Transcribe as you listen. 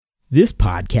This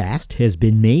podcast has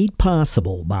been made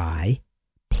possible by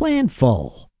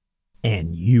Planful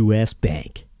and U.S.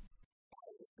 Bank.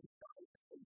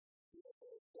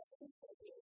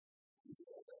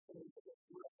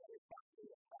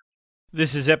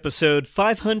 This is episode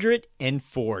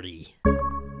 540.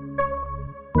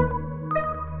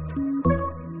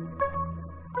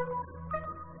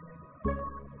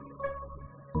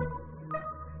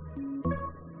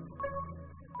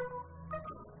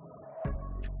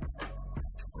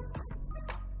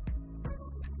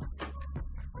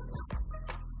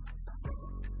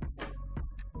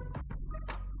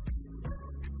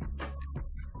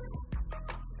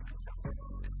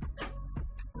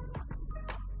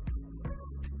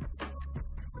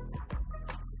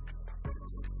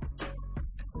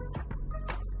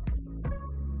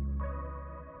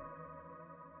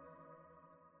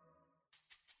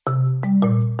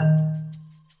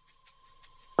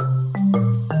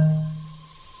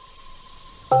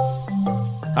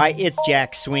 Hi, it's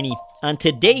Jack Sweeney. On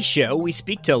today's show, we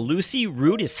speak to Lucy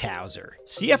Rutishauser,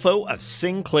 CFO of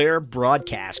Sinclair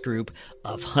Broadcast Group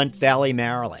of Hunt Valley,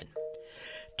 Maryland.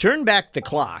 Turn back the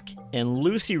clock, and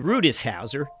Lucy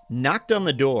Rutishauser knocked on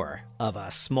the door of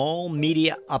a small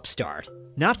media upstart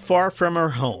not far from her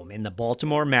home in the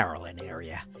Baltimore, Maryland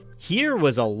area. Here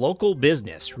was a local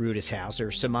business,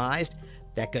 Rutishauser surmised,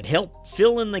 that could help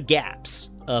fill in the gaps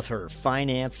of her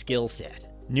finance skill set.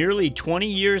 Nearly 20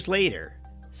 years later,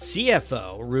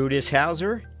 CFO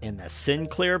Rutishauser and the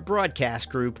Sinclair Broadcast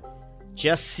Group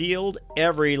just sealed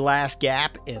every last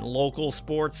gap in local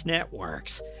sports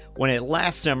networks when it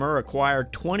last summer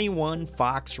acquired 21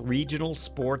 Fox regional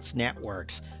sports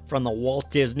networks from the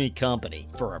Walt Disney Company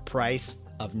for a price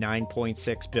of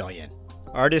 $9.6 billion.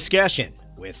 Our discussion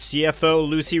with CFO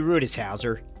Lucy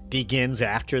Rutishauser begins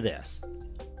after this.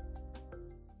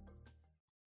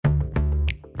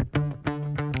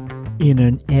 In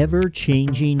an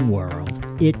ever-changing world,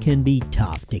 it can be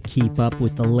tough to keep up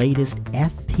with the latest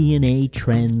FP&A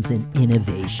trends and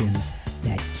innovations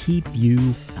that keep you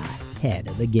ahead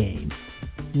of the game.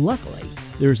 Luckily,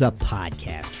 there's a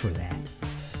podcast for that.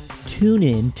 Tune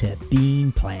in to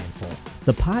Being Planful,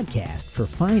 the podcast for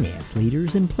finance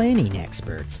leaders and planning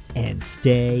experts, and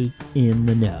stay in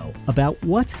the know about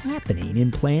what's happening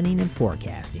in planning and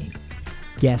forecasting.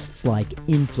 Guests like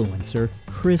influencer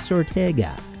Chris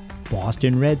Ortega,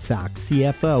 Boston Red Sox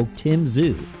CFO Tim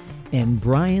Zhu, and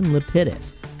Brian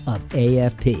Lapidus of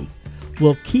AFP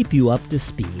will keep you up to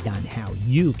speed on how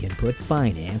you can put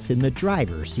finance in the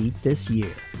driver's seat this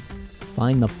year.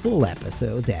 Find the full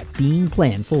episodes at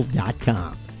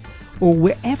beingplanful.com or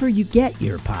wherever you get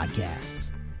your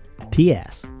podcasts.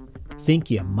 P.S.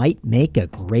 Think you might make a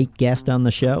great guest on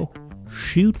the show?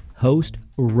 Shoot host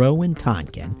Rowan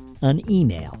Tonkin an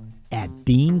email at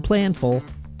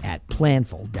beingplanful@planful.com. We're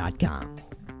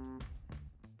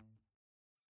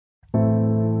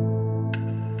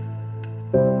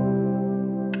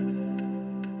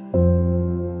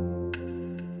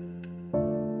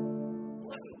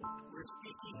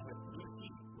speaking with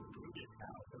Lucy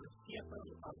Rutishauser, CFO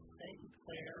of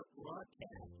Sinclair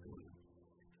Broadcast Group.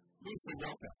 Lucy,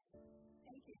 welcome.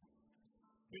 Thank you.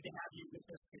 Good to have you with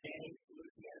us today.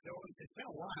 Lucy, as always, it's been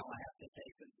a while, I have to say,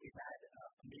 since we've had a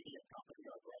media company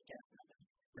or broadcast company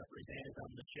represented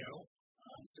on the show.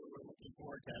 So we're looking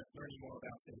forward to learning more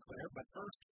about Sinclair. But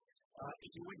first,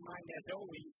 if you wouldn't mind, as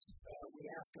always, we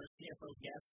ask our CFO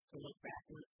guests to look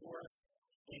backwards for us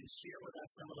and share with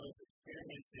us some of those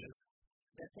experiences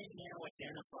that they now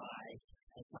identify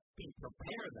as helping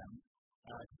prepare them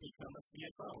to become a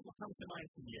CFO. What comes to mind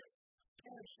from you?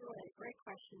 Sure. Great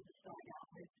question to start out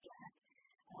with, Jack.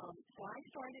 So I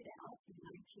started out in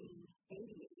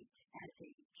 1988 as a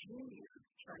junior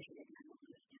treasury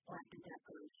analyst at Black &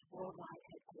 Decker's worldwide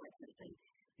headquarters. And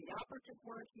the operative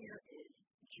word here is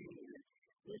junior.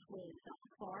 This was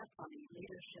far from a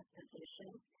leadership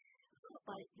position,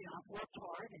 but I've worked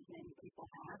hard, as many people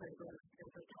have,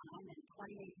 over time, and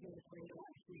 28 years later,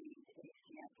 I've named a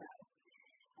CFO.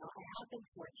 I have been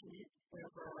fortunate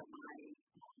over my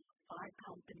 5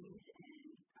 companies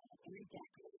and 3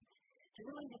 decades to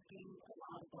really have gained a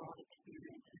lot of broad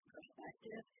experience and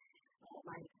perspective.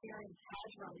 My experience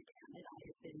has run the gamut. I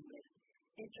have been with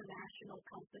international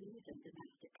companies and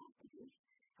domestic companies.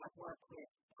 I've worked with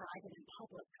private and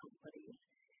public companies.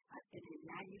 I've been in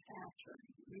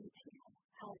manufacturing, retail,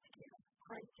 healthcare,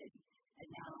 printing, and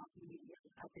now media.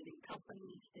 I've been in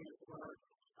companies that were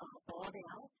bought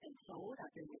out and sold.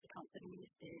 I've been with companies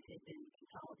that have been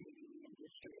consolidating the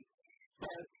industry. So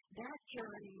that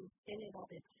journey in and of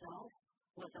itself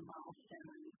was a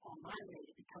milestone on my way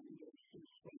to becoming a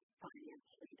C-suite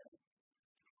finance leader.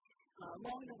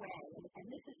 Along the way, and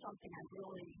this is something I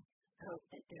really hope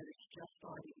that those just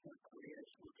starting their careers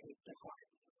will take to heart.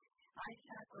 I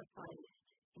sacrificed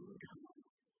income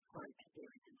for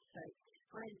experience. So,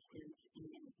 for instance,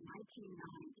 in 1990,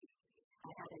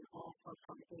 I had an offer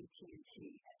from AT&T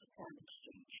as a foreign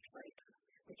exchange trader,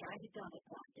 which I had done at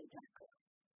Black & Decker.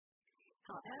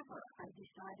 However, I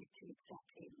decided to accept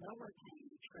a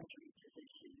lower-paying treasury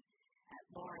position at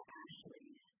Laura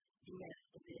Ashley's U.S.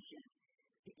 division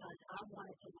because I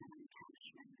wanted to learn cash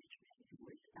management.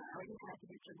 I already had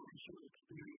the international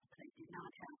experience, but I did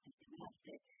not have the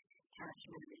domestic cash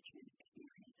management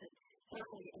experience. And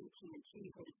certainly AT&T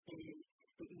would have been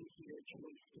the easier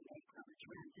choice to make from a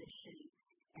transition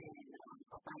and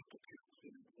a bank account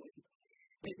standpoint.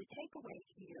 So the takeaway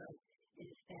here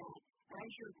is that as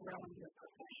you're growing your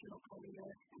professional career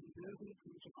and moving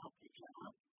from job to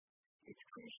job, it's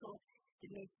crucial to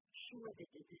make sure that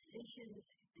the decisions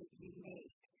that you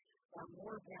make are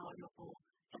more valuable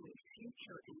from a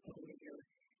future employer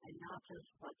and not just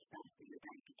what's best in your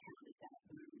bank account at that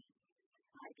moment.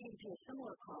 I came to a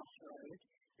similar crossroad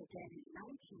again in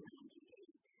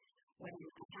 1998 when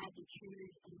I had to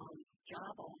choose among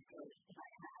job offers that I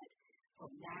had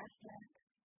from NASDAQ,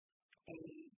 a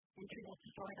internet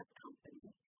startup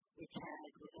company, which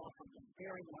was offering a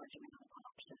very large amount of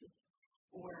options,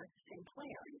 or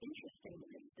Sinclair. And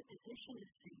interestingly, the position of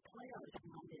Sinclair is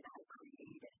one that I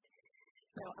created.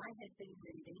 So I had been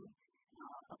reading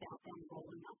about them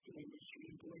rolling up the industry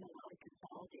and doing a lot of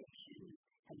consolidation,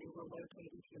 and they were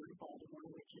located here in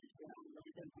Baltimore, which is where I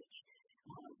live and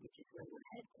which is where we're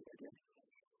headquartered.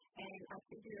 And I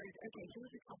figured, okay,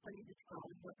 here's a company that's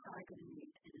growing, we're probably going to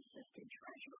need an assistant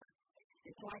treasurer.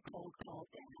 And so I called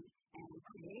them and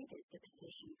created the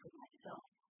position for myself.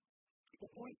 The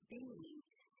point being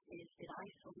is that I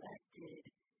selected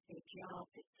a job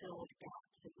that filled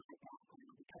gaps in my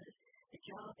background because the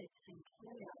job at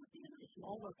Sinclair, a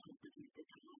smaller company at the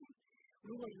time,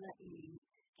 really let me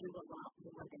do a lot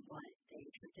more than what a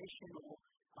traditional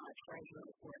treasurer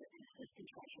or an assistant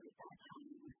treasurer at that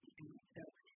time would be doing. So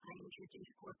I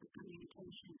introduced corporate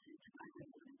communications into my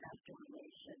role in investor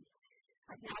relations.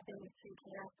 I've now been with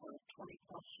Sinclair for 20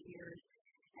 plus years,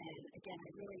 and again, I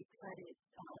really credit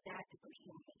that to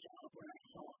pursuing a job where I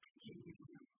saw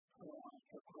continuing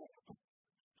for growth.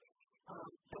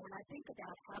 So when I think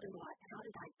about how did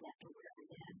I get to where I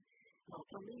am, well,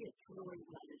 for me, it really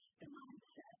was the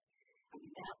mindset. I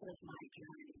mean, that was my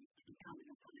journey to becoming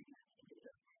a finance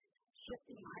leader,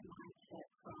 shifting my mindset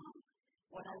from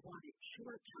what I wanted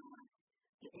short-term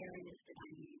to areas that I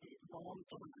needed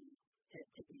long-term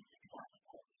to be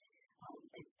successful.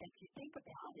 If you think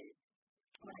about it,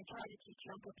 what I try to teach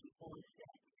younger people is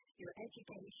that your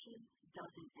education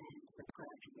doesn't end with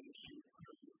graduation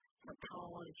from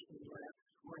college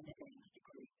or an advanced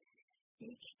degree.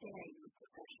 Each day in your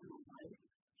professional life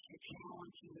should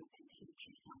challenge you and teach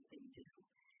you something new.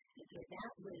 And so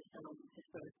that wisdom is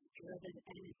both driven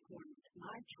and informed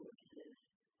my choices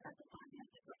as a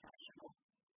finance professional.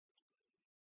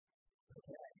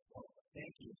 Okay, well,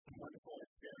 thank you. Some wonderful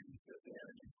experiences there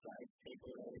and insight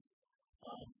takeaways.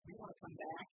 We want to come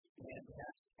back and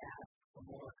perhaps ask some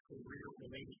more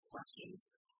career-related questions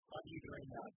of you during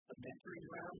the mentoring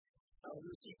round.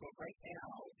 Lucy, but right now,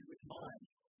 if you would mind,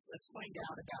 let's find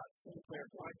out about Sinclair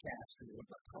Broadcasting, which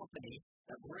is a company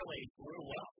that really grew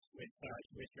up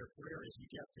with your career, as you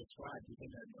just described, even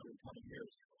in nearly 20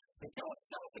 years. So tell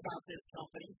us about this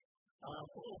company, a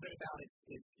little bit about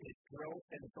its growth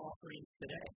and its offerings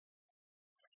today.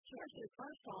 Sure. So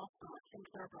first off,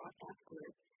 Sinclair Broadcast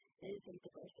Group is a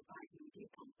diversified media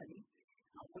company.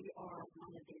 We are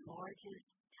one of the largest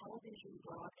television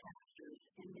broadcasters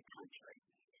in the country.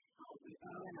 We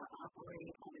own or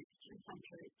operate almost 200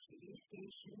 TV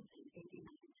stations in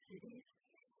 89 cities.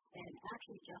 And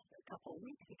actually, just a couple of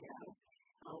weeks ago,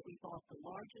 we bought the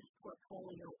largest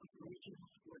portfolio of regional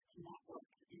sports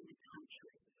networks in the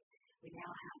country. We now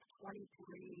have 23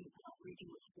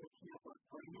 regional sports network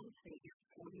brands. They have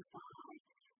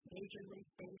 45 Major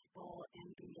League Baseball,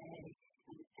 NBA,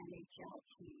 and NHL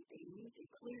teams,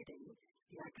 including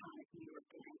the iconic New York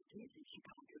Yankees and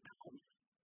Chicago Cubs.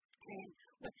 And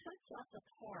what sets us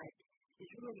apart is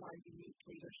really our unique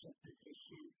leadership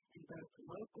position in both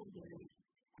local news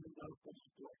and local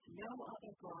sports. No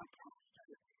other broadcaster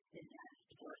is as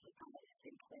diversified as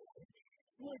Sinclair.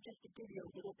 Really, just to give you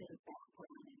a little bit of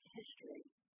background and history,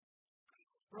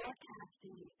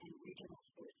 broadcasting and regional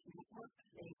sports networks,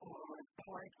 they are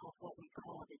part of what we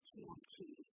call the TMT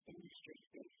industry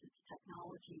spaces,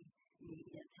 technology,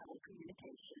 media,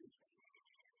 telecommunications.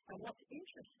 And what's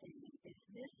interesting is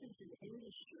this is an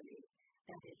industry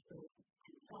that is both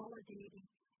consolidating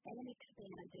and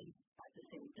expanding at the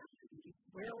same time.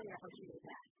 rarely ever hear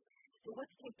that. So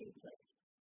what's taking place?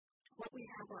 What we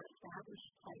have are established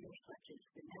players such as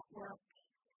the network,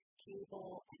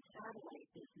 cable, and satellite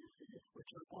businesses,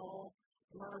 which are all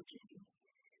merging.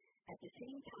 At the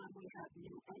same time, we have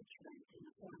new entrants in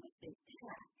the form of big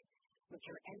tech, which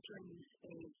are entering the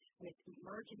space with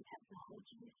emerging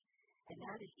technologies, and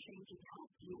that is changing how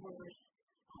viewers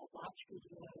watch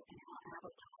video and how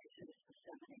advertisers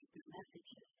disseminate their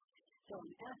messages. So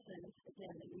in essence,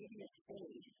 again, the media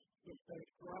space is both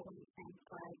growing and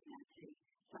fragmenting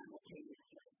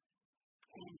simultaneously.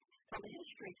 And from a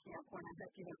history standpoint, I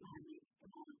hope you don't mind me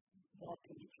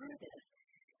walking you through this.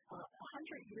 100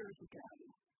 years ago,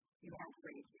 you had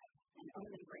radio, and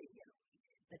only radio.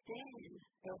 But then,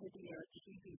 over the years,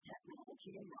 TV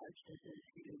technology emerged, as is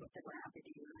with the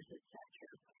gravity ears, etc.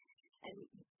 And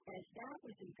as that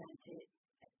was invented,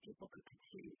 people could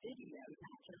consume video,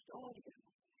 not just audio.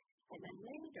 And then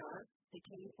later, the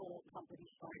cable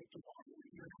companies started to wire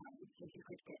your home so you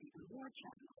could get even more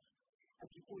channels.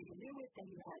 And before you knew it, then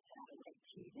you had satellite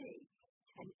TV.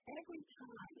 And every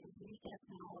time a new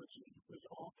technology was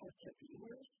offered to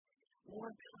viewers,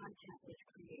 more content was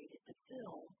created to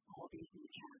fill all these new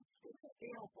channels that were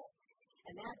available.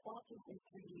 And that ultimately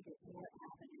created more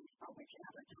avenues by which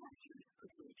advertisers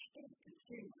could reach their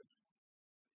consumers.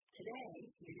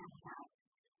 Today, you now have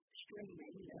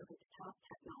streaming, over-the-top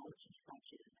technologies such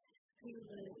as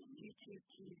Hulu and YouTube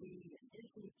TV and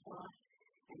Disney Plus,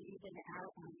 and even our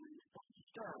own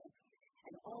Stir.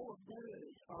 And all of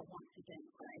those are once again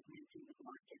fragmenting the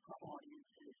market for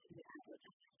audiences and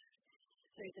advertisers.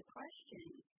 So the question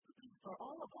for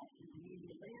all of us in the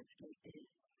media landscape is,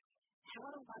 how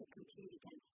do I compete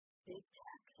against big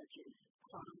tech such as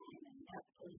Prime and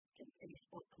Netflix and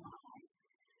Facebook Live,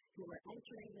 who are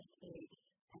entering the space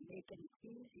and making it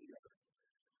easier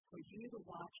for you to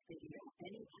watch video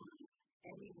anytime,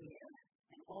 anywhere,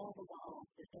 and all the while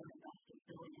that they're investing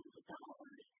billions of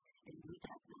dollars in new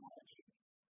technology?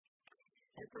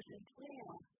 And for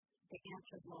Sinclair, the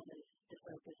answer was to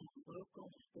focus on local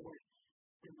sports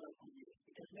and local news,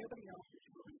 because nobody else is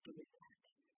really doing that.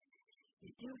 You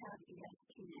do have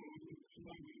ESPN and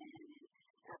CNN and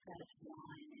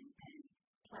FS1 and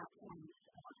platforms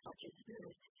such as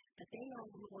this, but they are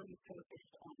really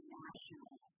focused on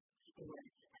national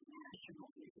sports and national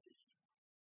news.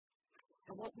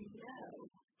 And what we know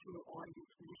through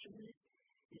audience measurement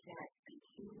is that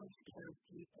consumers care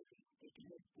deeply. They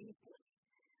care deeply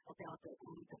about their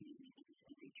own communities,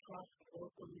 and they trust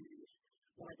local news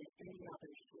more than any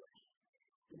other source.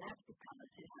 And that's because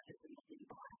it has a real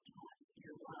impact on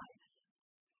your lives.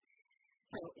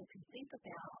 So if you think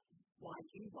about why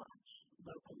you watch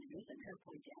local news, and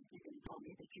hopefully, Jeff, you can tell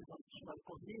me that you watch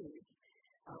local news,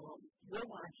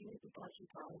 you're watching it because you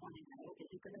probably want to know, is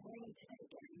it going to rain today?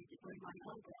 Do I need to bring my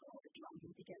umbrella? Do I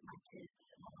need to get my kids to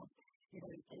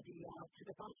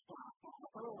the bus stop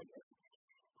earlier?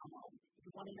 You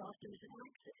want to know if there's an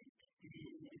accident, and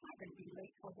am I going to be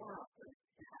late for work, or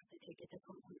have to take a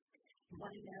different route? You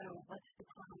want to know what's the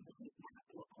crime heat map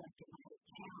look like in my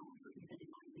town or even in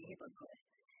my neighborhood.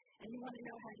 And you want to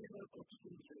know how your local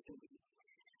teams are doing.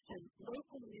 So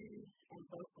local news and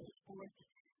local sports,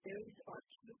 those are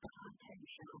two content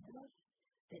genres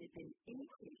that have been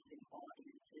increasing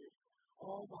audiences,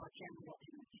 all while general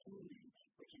entertainment,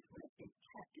 which is where big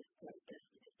tech is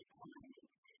focused, is declining.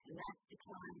 And that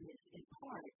decline is in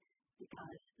part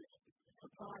because the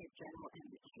supply of general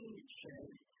entertainment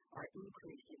shows are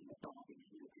increasing with all these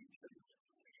new entrants.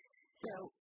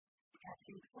 So at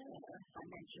Sinclair, as I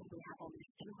mentioned, we have almost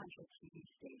 200 TV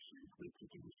stations. We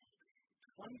produce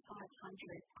 2,500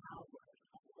 hours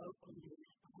of local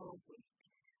news per week.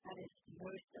 That is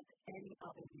most of any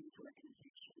other news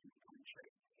organization in the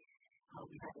country.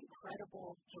 We have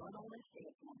incredible journalists. They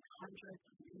have won hundreds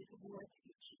of news awards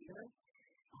each year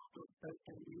for both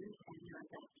their news and their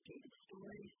investigative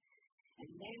stories.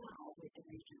 And now, with the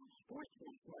regional sports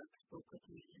networks, we're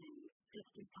producing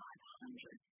 5,500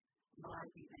 live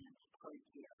events per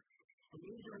year. And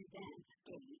these are events,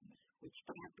 games, which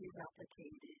can't be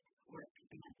replicated or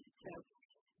expanded. So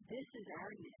this is our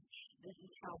niche. This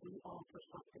is how we offer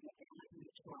something of value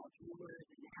to our viewers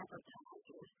and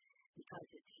advertisers, because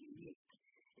it's unique.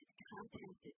 It's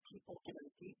content that people care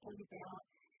deeply about.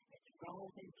 It's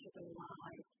relevant to their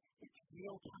lives. It's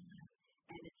real time,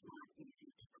 and it's not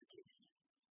easy to produce.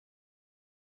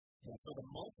 Yeah, so the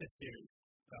multitude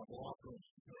of offers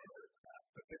the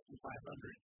 5,500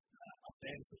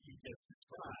 events that you just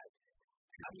described,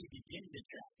 how do you begin to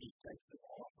track these types of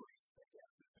offers? I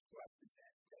guess is the question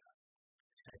that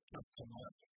comes to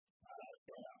mind.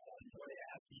 So I'm going to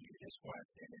ask you this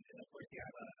question, and of course you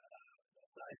have a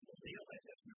sizable deal that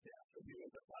just moved out for you with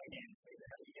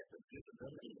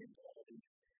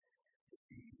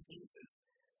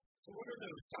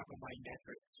top of mind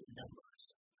metrics or numbers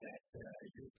that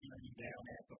you're peering down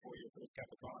at before your first cup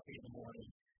of coffee in the morning,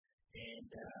 and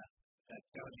that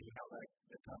tells you how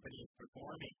the company is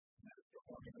performing,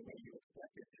 the way you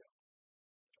expect it to.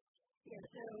 Yeah,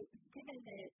 so given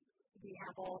that we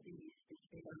have all these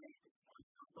disparate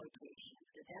locations,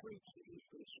 because every TV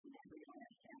station, every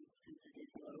RSM, since it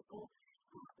is local,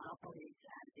 operates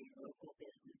as a local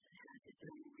business, has its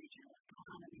own regional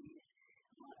economies,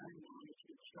 own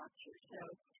management structure. So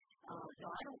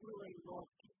I don't really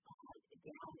look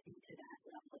down into that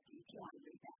level of detail. I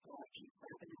read that for our Chief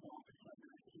Revenue Officer and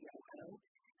our CFO.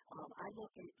 I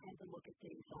tend to look at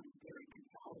things on a very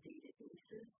consolidated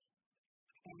basis.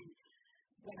 And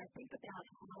when I think about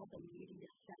how the media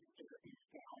sector is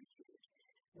valued,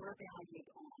 we're valued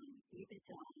on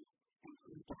EBITDA and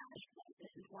free cash flow.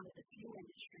 This is one of the few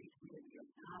industries where we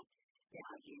are not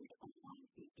valued on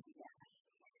EPS.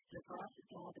 So for us,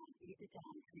 it's all about EBITDA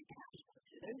and free cash flow.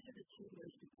 So those are the two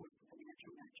most important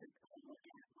financial metrics I look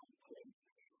at monthly.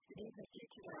 And in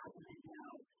particular, I want to know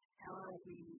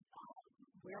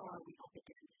where are we up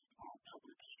against our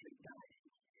public street guidance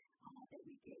that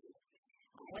we gave.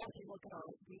 I also look at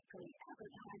our weekly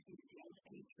advertising sales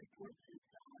page reports.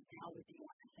 Now with the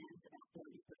RSMs, about 30%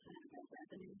 of our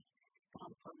revenues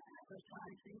come from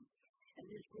advertising. And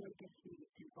this really gives me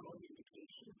an early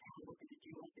indication of how we're going to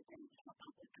do up against our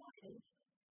public guidance.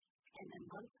 And then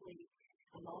monthly,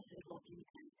 I'm also looking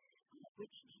at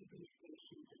which TV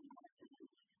stations and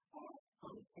RSMs are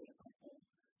unfavorable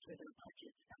to their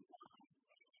budgets and why.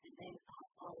 And then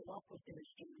I'll follow up with those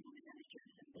general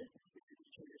managers and business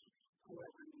managers who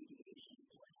are remediation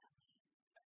plans.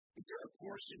 Is there a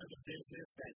portion of the business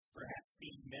that's perhaps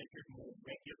being measured more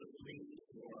regularly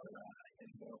or in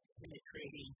a more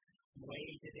penetrating way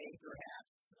today,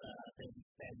 perhaps,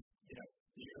 than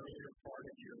the earlier part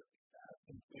of your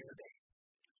Sinclair days?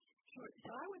 Sure. So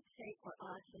I would say for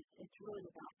us, it's really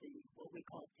about what we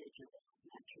call digital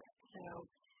metrics. So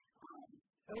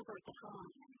over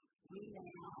time, we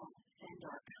now send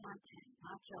our content,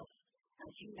 not just,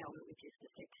 as you know, it was just a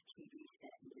fixed TV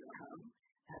set in your home.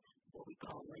 That's what we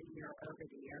call linear over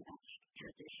the air. That's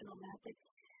traditional methods.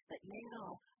 But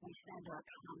now we send our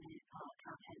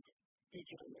content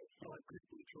digitally. So it could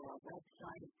be to our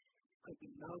website, it could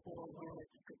be mobile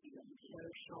alerts, it could be on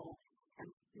social. And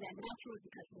that's really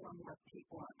because more and more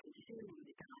people are consuming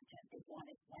the content. They want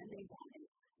it when they want it,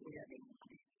 where they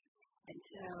want it. And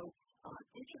so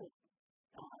digital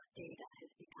data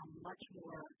has become much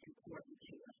more important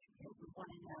to us. We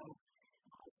want to know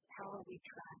how are we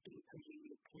tracking for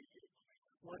unique visits?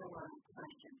 What are our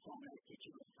impressions on our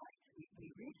digital sites? We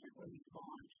recently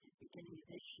launched, at the beginning of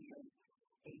this year,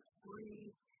 a free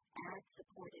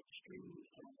ad-supported streaming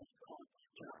service called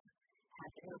Sinclair. It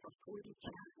has over 40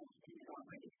 channels in it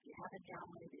already. If you haven't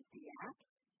downloaded the app,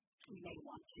 you may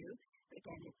want to. But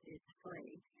again, it's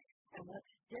free. And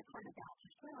what's different about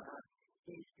Sinclair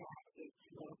is that it's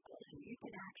local. So you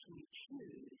can actually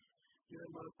choose your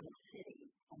local city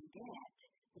and get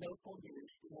local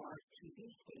news for TV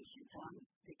stations. I'm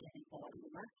beginning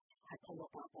Baltimore. I pull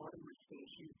up our Baltimore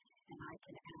station and I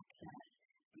can access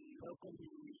the local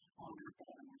news on our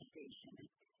Baltimore station.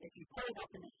 If you pull it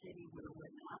up in a city where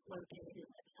we're not located,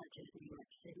 such as New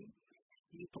York City,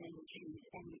 you can choose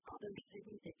any other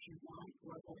city that you want.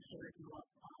 We're also in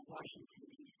Washington,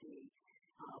 D.C.,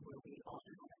 where we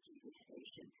also have a TV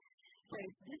station. So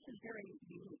this is very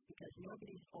unique because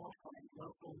nobody's offering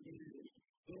local news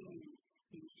in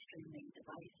these streaming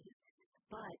devices.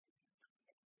 But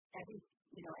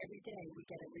every day we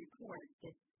get a report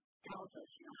that tells us,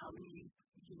 how many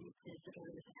unique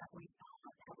visitors have we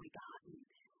gotten,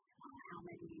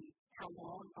 how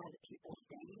long are the people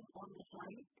staying on the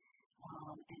site,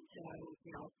 and so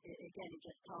again it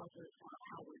just tells us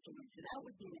how we're doing. So that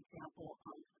would be an example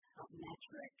of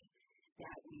metric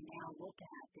that we now look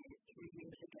at that 3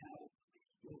 years ago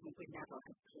we would never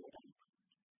have pulled up.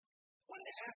 I wanted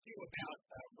to ask you about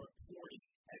reporting.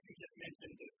 As you just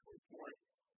mentioned, this report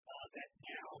that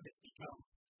now has become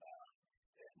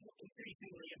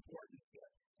increasingly important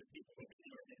to people within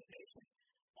the organization.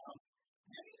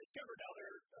 Have you discovered other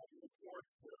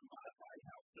reports that modify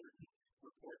how certain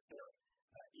reports are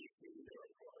issued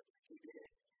or distributed?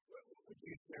 What would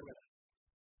you share with us?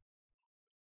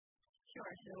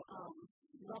 Sure. So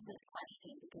love this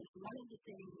question because one of the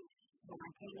things when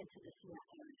I came into the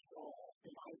CFO's role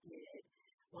that I did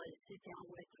was sit down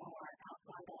with our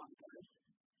outside auditors,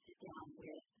 sit down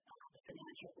with the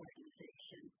financial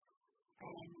organization,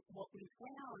 and what we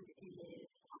found is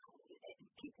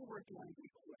people were doing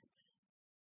reports.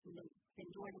 They've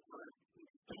been doing it for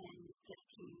 10,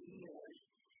 15 years,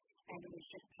 and it was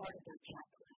just part of their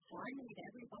checklist. So So I need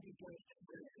everybody to go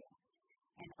through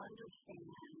and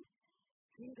understand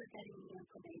who they're getting the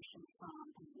information from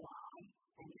and why,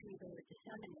 and who they're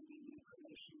disseminating the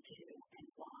information to and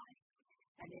why.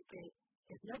 And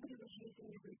if nobody was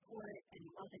using the report and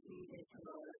it wasn't needed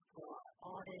for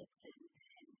audits and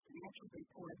financial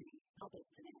reporting, public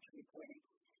financial reporting,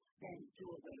 then do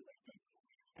away with it.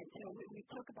 And so we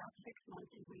took about 6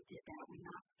 months and we did that. We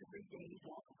knocked 3 days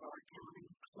off of our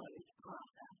accounting close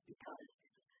process because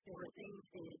there were things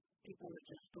that people were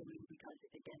just doing because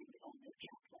they're getting it on their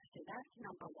checklist. So that's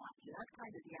number one. So that's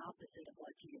kind of the opposite of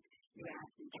what you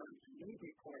asked in terms of new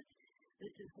reports.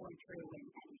 This is going through and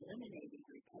eliminating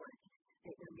reports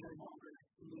that were no longer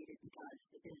needed because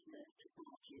the business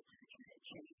technology, etc. had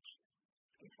changed.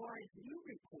 As far as new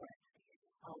reports,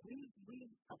 we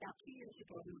about 2 years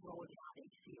ago, we rolled out a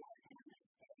CRM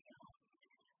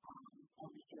on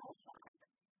the sales side,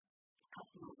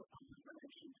 customer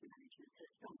relations management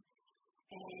system.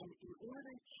 And in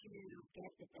order to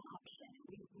get adoption,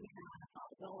 we have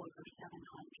well over 700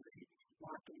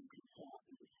 marketing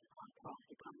consultants across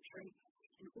the country.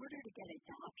 In order to get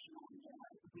adoption on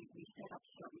that, we set up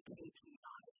certain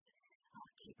KPIs,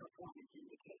 key performance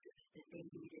indicators that they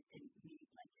needed to meet,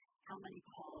 like how many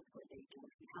calls were they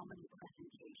doing, how many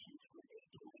presentations were they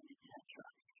doing, etc.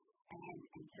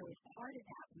 And so as part of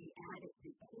that, we added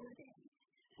reporting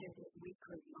so that we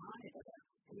could monitor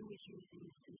who was using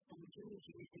the system, who was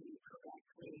using it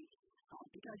correctly,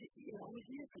 because it was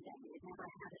new for them. We had never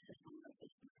had a system like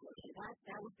this before. So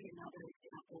that would be another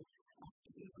example of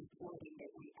key reporting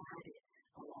that we added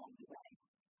along the way.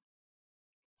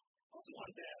 I also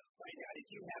wanted to find out if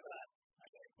you have a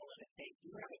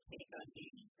take on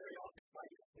meetings. Very often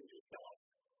fighters do yourself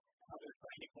how they're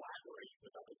trying to collaborate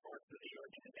with other parts of the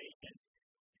organization.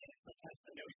 And sometimes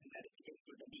the notion that if you go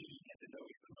through the meeting isn't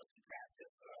always the most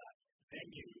attractive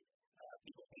venue.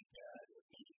 People think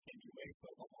meetings can be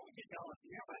wasteful. What would you tell us? Do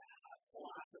you have a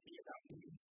philosophy about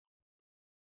meetings?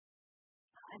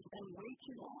 I've been way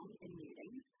too long in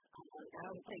meetings. I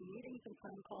would say meetings and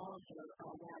phone calls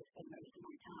are where I spend most of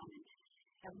my time.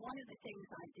 And one of the things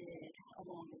I did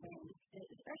along the way,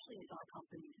 especially as our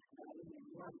company is growing and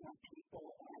more and more people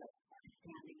are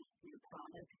understanding new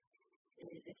products,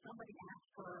 is if somebody asks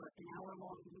for an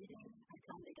hour-long meeting, I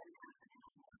tell them they get half an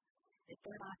hour. If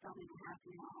they're not coming in half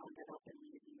an hour, I'll get up and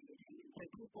leave the meeting. And so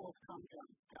people have come to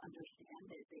understand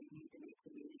that they need to make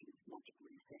the meetings much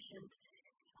more efficient.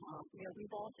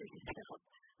 We've also set up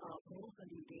rules of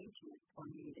engagement for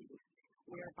meetings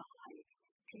whereby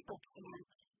people can't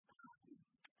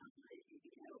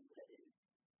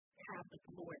have the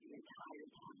floor the entire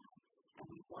time. And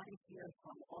we want to hear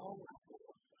from all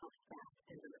levels of staff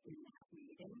that are in that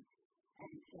meeting.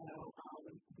 And so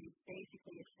we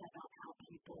basically have set up how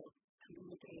people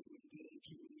communicate and engage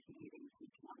in these meetings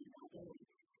with one another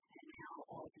and how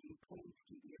all viewpoints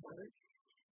can be heard.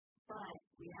 But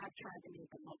we have tried to make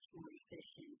it much more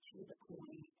efficient to the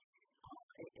point.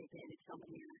 Again, if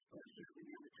somebody asks for a certain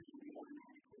amount of time, we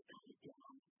automatically cut it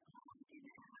down in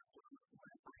half or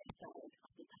by a third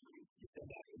of the time. So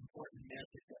that's an important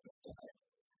message of the time,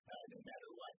 no matter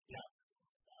what. Now,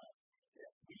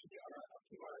 we are up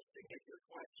to our signature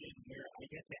question where I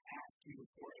get to ask you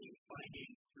for a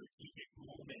finding strategic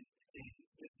moment. And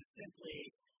this is simply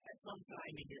at some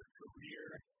time in your career,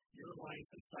 your line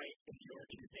of sight in the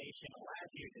organization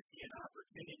allows you to see an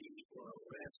opportunity or a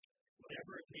risk,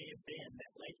 whatever it may have been,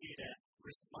 that led you to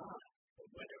respond,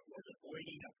 whether it was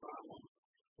avoiding a problem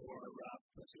or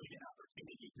pursuing an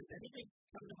opportunity. Does anything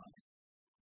come to mind?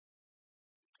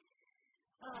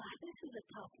 This is a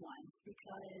tough one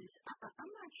because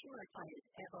I'm not sure if I had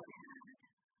ever had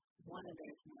one of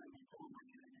those moments on my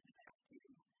own in the past.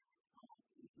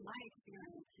 My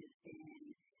experience has been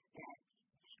that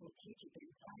strategic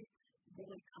insights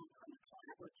really come from a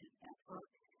collaborative effort.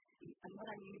 And what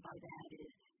I mean by that is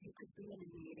you could be in a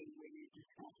meeting where you're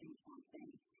discussing something,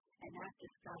 and that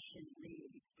discussion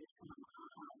leads to some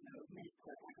aha moment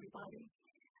for everybody.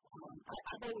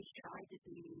 I've always tried to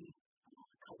be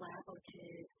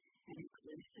collaborative and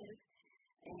inclusive,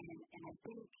 and I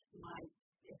think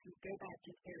if you go back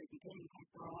to the very beginning, my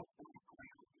broad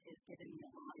background has given me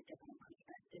a lot of different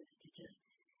perspectives to just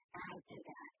add to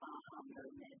that aha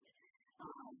moment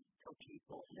for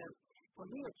people. So for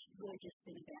me, it's really just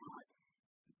been about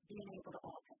being able to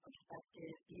offer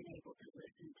perspective, being able to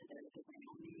listen to those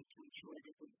around me to ensure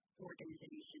that the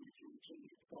organization is reaching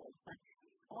its goals. But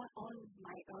on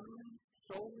my own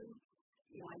solely,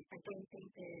 I don't think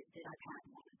that I've had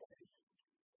one of those.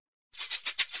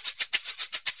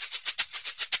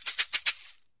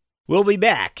 We'll be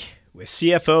back with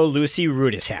CFO Lucy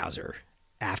Rutishauser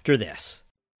after this.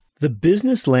 The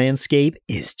business landscape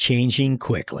is changing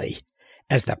quickly.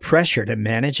 As the pressure to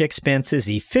manage expenses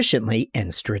efficiently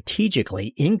and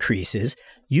strategically increases,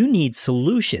 you need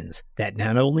solutions that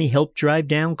not only help drive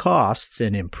down costs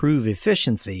and improve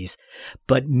efficiencies,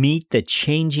 but meet the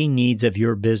changing needs of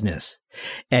your business.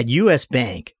 At U.S.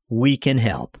 Bank, we can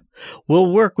help.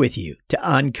 We'll work with you to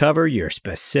uncover your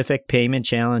specific payment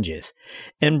challenges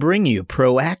and bring you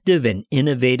proactive and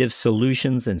innovative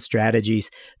solutions and strategies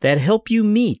that help you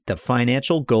meet the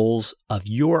financial goals of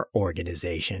your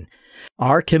organization.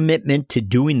 Our commitment to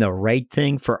doing the right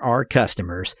thing for our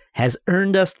customers has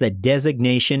earned us the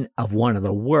designation of one of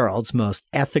the world's most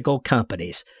ethical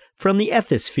companies from the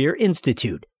Ethisphere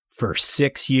Institute for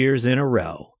 6 years in a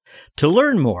row. To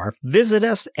learn more, visit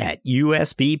us at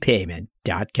usbpayment.com.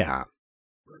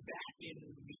 We're back and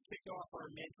we kicked off our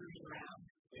mentoring round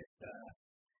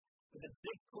with a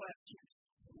big question.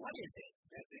 What is it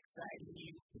that's exciting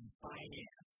you in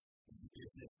finance in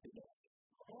business today?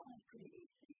 Well, I'm pretty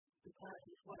easy because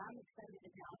what I'm excited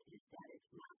about is that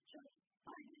it's not just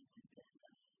finance and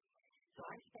business. So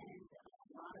I spend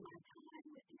a lot of my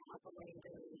time with the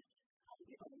operators,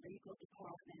 the legal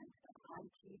department, the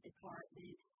IT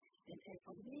department. And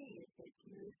for me, it's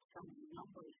used from a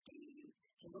numbers game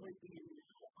to really be in this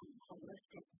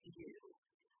holistic view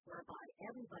whereby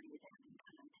everybody is having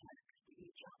contact to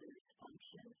each other's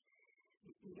functions.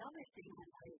 The other thing I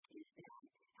like is that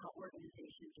how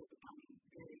organizations are becoming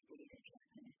very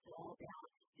data-driven. It's all about,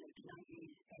 can I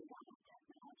use AI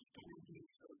technology? Can I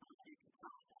use robotic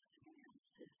process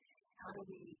analysis? How do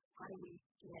we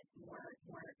get more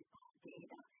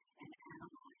data and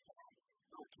analyze that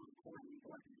to inform the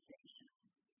organization?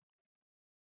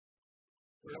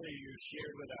 Earlier you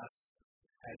shared with us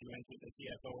as you entered the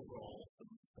CFO role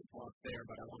some thoughts there,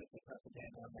 but I wanted to press a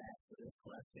hand on that for this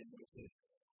question, which is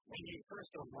when you first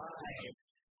arrived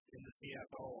in the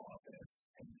CFO office,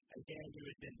 and again, you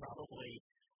had been probably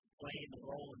playing the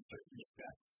role in certain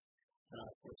respects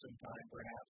for some time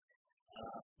perhaps,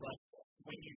 but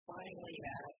when you finally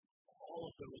had all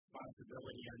of the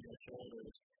responsibility on your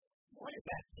shoulders, what is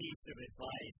that piece of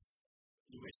advice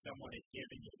you wish someone had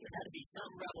given you? There had to be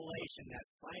some revelation that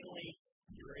finally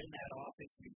you were in that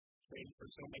office, you trained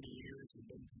for so many years, you've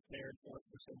been prepared for it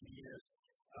for so many years,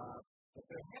 but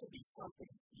there had to be something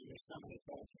you wish someone had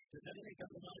told you. Does anything come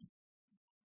to mind?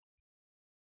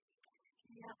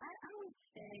 Yeah, I would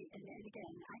say, and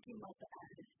again, I came up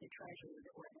as the treasurer of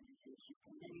the organization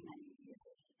for many, many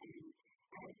years, and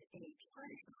as a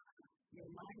treasurer, your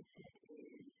mindset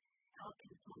is, how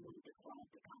can someone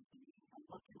defraud the company, and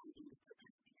what can I do to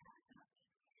protect the assets?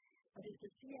 But as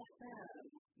a CFO,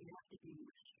 you have to be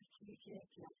more strategic,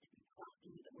 you have to be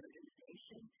trusting the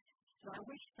organization. So I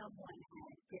wish someone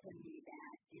had given me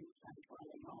that insight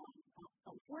early on.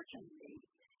 Unfortunately,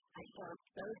 I served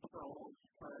both roles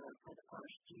for the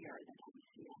first year that I was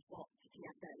CFO. So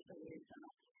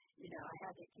I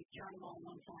had to keep turning on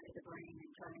one side of the brain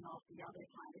and turning off the other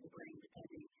side of the brain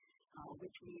depending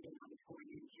which meeting I was going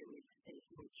into,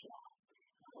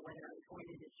 whether I was going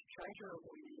into the treasurer or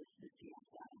going into the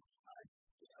CFO.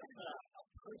 A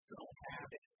personal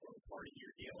habit or part of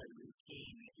your daily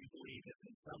routine that you believe has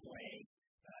in some way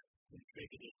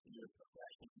contributed to your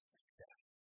professional success?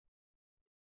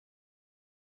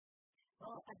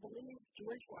 Well, I believe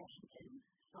George Washington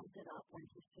summed it up when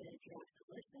he said you have to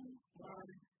listen,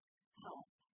 learn, help,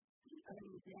 and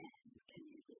only then can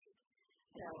you lead.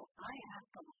 So I ask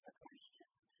them the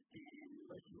questions and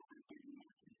listen to them getting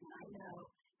answers. And I know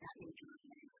that may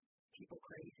drive people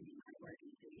crazy in my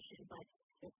organization, but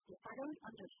if I don't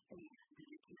understand, then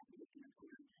I can't make an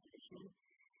informed decision.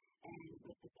 And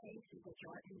with the pace in which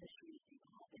our industry is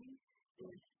evolving,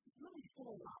 there's really still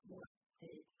a lot more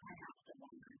that I have to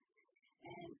learn.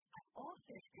 And I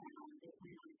also found that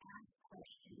when I ask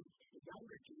questions to the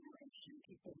younger generation,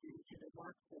 people new to the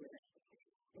workforce,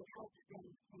 it helps them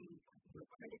think more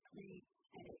critically,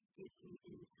 and it gives me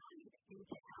insight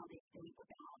into how they think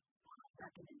about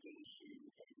recommendations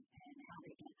and how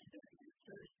they get to their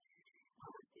answers.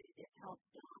 It helps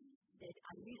them.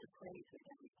 I use a phrase with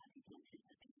everybody,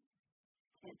 anticipate.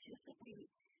 Anticipate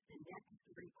the next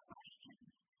 3 questions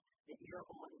that your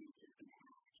audience is going to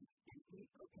ask you, and be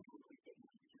prepared with the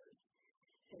answers.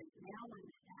 So now when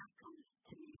the staff comes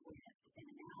to me with an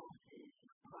analysis, a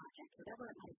project, whatever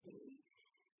it might be,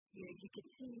 you can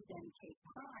see them take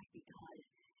pride because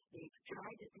they've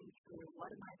tried to think through what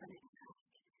am I going to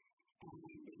ask, and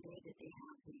they know that they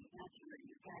have the answer. And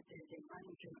in fact, they run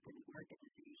into an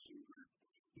organization where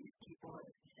people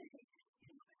say,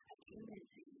 I came in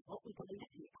saying, what was the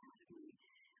least you asked me?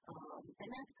 And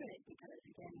that's good because,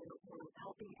 again, we're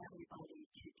helping everybody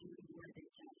to do more than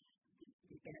just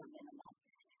the bare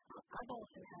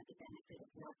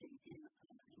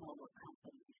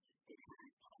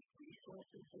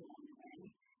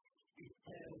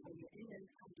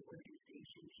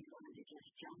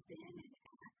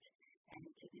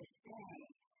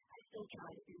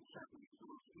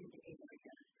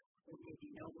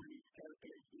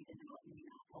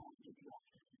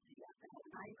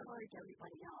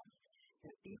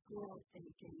forward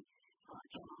thinking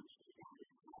challenge to that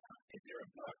as well. Is there a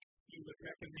book you would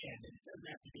recommend? And it doesn't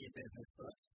have to be a business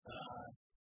book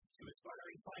to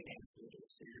aspiring finance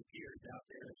leaders, so your peers out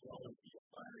there as well as the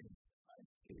aspiring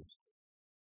students.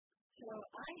 So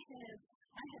I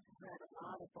have read a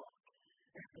lot of books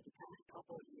over the past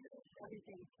couple of years.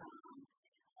 Everything from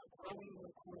growing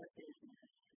your core business,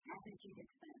 managing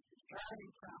expenses,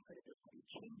 driving profitability,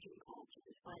 changing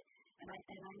cultures. And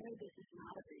I know this is not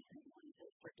a recent one, so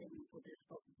forgive me for this,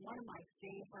 but one of my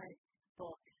favorite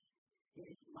books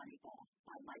is Moneyball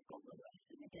by Michael Lewis.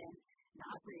 And again,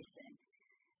 not recent.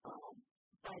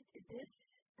 But this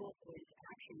book was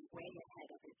actually way ahead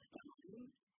of its time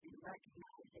in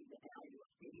recognizing the value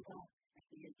of data and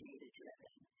being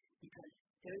data-driven, because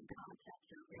those concepts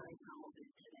are very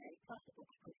relevant today, plus the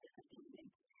book's quick disciplining.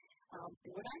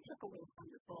 What I took away from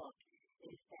the book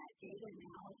is that data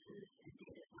analysis and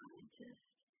data scientists,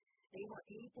 they were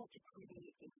able to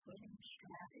create a winning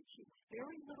strategy with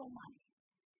very little money,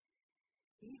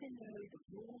 even though the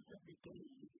rules of the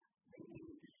game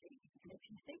remain the same. And if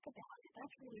you think about it,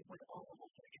 that's really what all of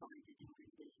us are trying to do in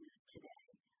business today.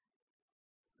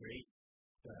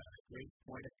 Great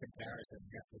point of comparison,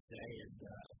 I have to say. And,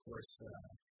 of course,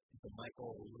 the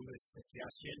Michael Lewis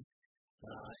suggestion,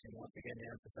 and once again to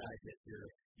emphasize that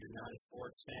you're not a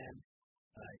sports fan,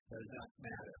 it does not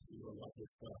matter. You will love this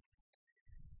book.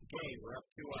 Okay, we're up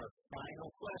to our final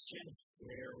question,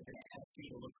 where we're going to ask you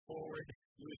to look forward,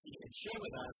 Lucy, and share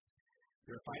with us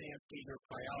your finance leader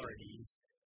priorities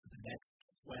for the next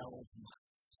 12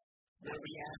 months. Where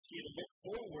we ask you to look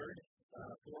forward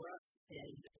for us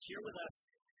and share with us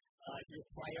your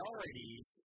priorities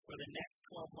for the next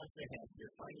 12 months ahead,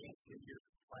 your finance leader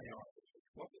priorities.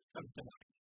 What comes to mind?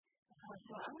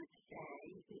 So I would say,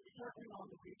 certainly on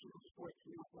the regional sports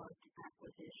network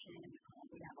acquisition,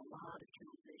 we have a lot of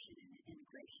transition and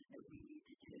integration that we need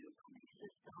to do from a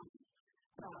systems,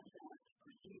 process,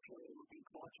 procedural, and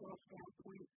cultural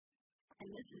standpoint. And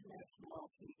this is no small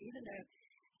feat. Even though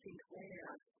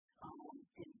Sinclair,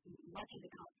 and much of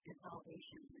the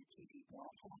consolidation on the TV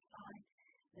broadcast side,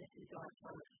 this is our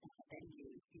first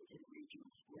venue into the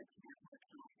regional sports network.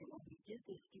 And when we did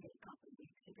this deal a couple of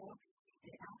weeks ago,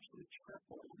 it actually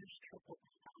almost tripled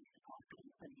the size of our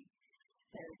company.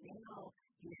 So now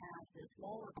you have this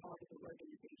smaller part of the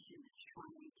organization that's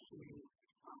trying to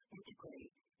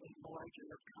integrate a larger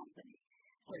company.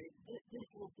 So this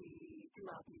will be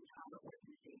throughout the entire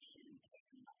organization, a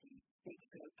big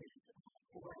focus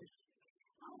for us.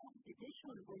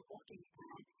 Additionally, we're looking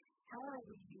at how are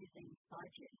we using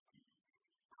budgets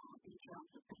in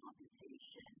terms of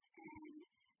compensation, and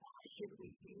should we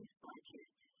use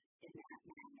budgets in that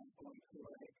manner going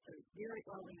forward. So very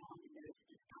early on in those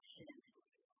discussions.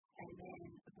 And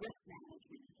then risk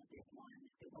management is a big one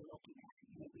that we're looking at.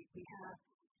 We have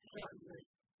certain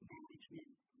risk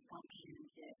management functions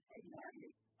that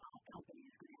every company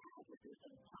is going to have, whether it's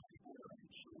a hospital or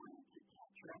insurance,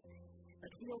 etc.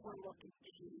 But here we're looking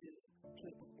to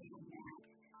expand that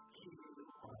to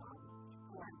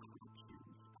foreign functions,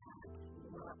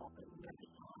 or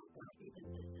even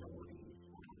facilities.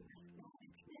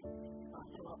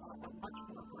 So a much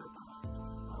more robust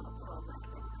program.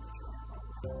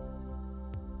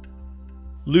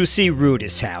 Lucy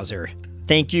Rutishauser,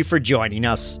 thank you for joining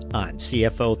us on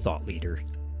CFO Thought Leader.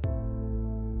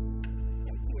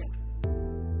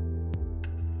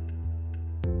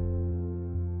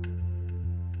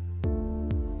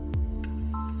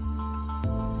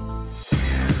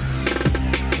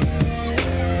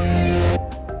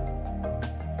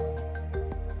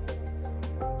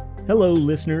 Hello,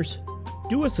 listeners.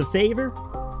 Do us a favor.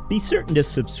 Be certain to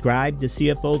subscribe to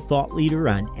CFO Thought Leader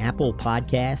on Apple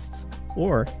Podcasts,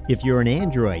 or if you're an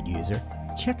Android user,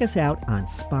 check us out on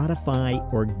Spotify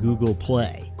or Google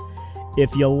Play.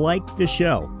 If you like the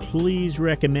show, please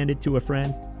recommend it to a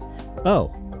friend.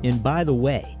 Oh, and by the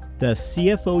way, the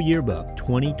CFO Yearbook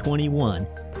 2021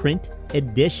 print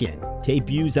edition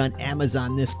debuts on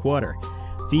Amazon this quarter,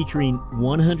 featuring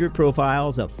 100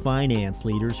 profiles of finance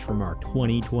leaders from our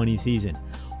 2020 season.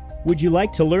 Would you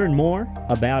like to learn more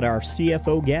about our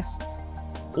CFO guests?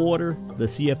 Order the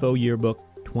CFO Yearbook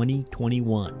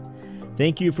 2021.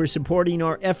 Thank you for supporting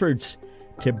our efforts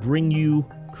to bring you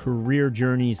career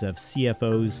journeys of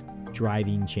CFOs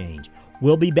driving change.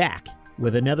 We'll be back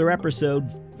with another episode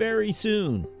very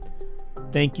soon.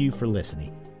 Thank you for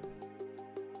listening.